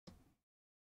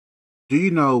Do you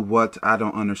know what I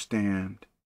don't understand?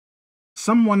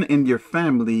 Someone in your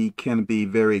family can be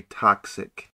very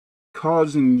toxic,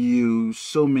 causing you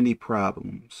so many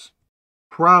problems.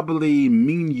 Probably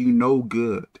mean you no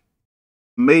good.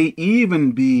 May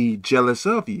even be jealous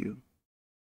of you.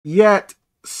 Yet,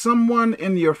 someone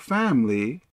in your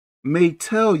family may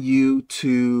tell you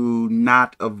to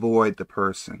not avoid the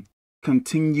person,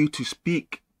 continue to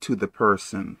speak to the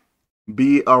person,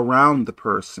 be around the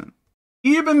person,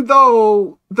 even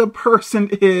though the person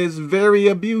is very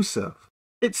abusive.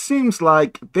 It seems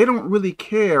like they don't really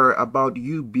care about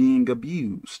you being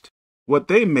abused. What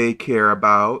they may care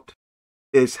about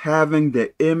is having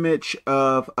the image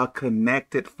of a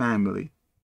connected family.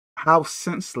 How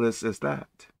senseless is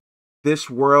that? This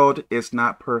world is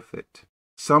not perfect.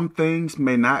 Some things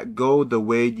may not go the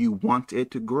way you want it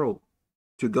to go.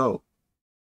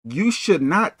 You should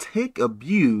not take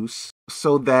abuse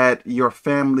so that your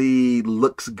family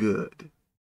looks good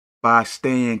by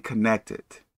staying connected.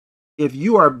 If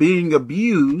you are being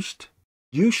abused,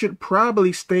 you should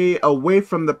probably stay away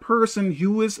from the person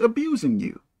who is abusing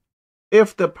you.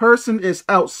 If the person is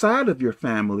outside of your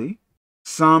family,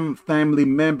 some family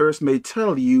members may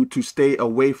tell you to stay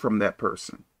away from that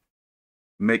person.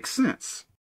 Makes sense.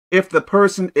 If the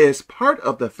person is part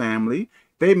of the family,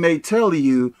 they may tell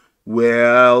you,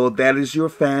 well, that is your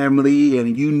family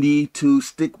and you need to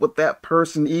stick with that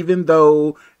person even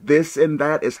though this and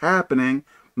that is happening.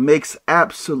 Makes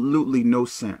absolutely no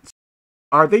sense.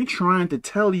 Are they trying to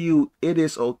tell you it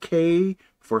is okay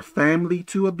for family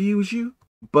to abuse you,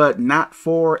 but not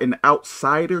for an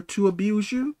outsider to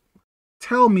abuse you?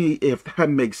 Tell me if that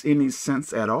makes any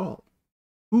sense at all.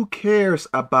 Who cares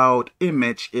about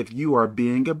image if you are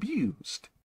being abused?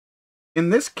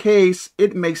 In this case,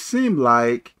 it may seem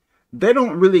like they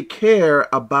don't really care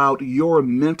about your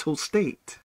mental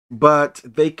state, but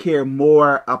they care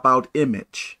more about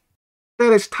image.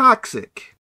 That is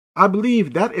toxic. I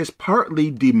believe that is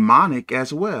partly demonic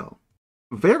as well.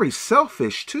 Very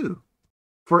selfish too.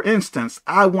 For instance,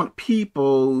 I want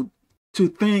people to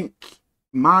think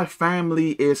my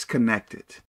family is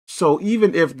connected. So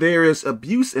even if there is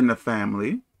abuse in the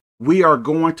family, we are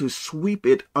going to sweep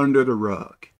it under the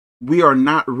rug. We are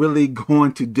not really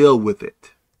going to deal with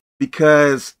it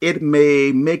because it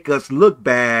may make us look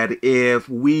bad if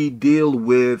we deal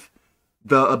with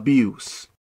the abuse.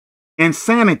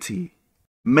 Insanity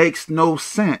makes no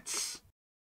sense.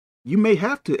 You may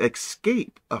have to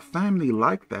escape a family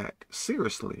like that,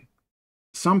 seriously.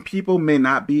 Some people may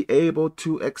not be able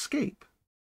to escape.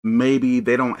 Maybe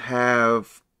they don't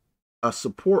have a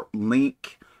support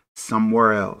link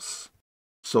somewhere else.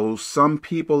 So some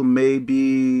people may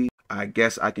be, I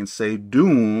guess I can say,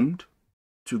 doomed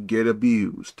to get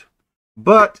abused.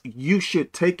 But you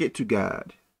should take it to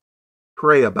God.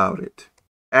 Pray about it.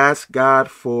 Ask God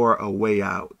for a way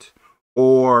out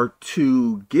or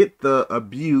to get the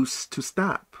abuse to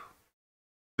stop.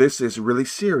 This is really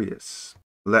serious.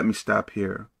 Let me stop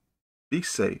here. Be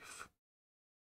safe.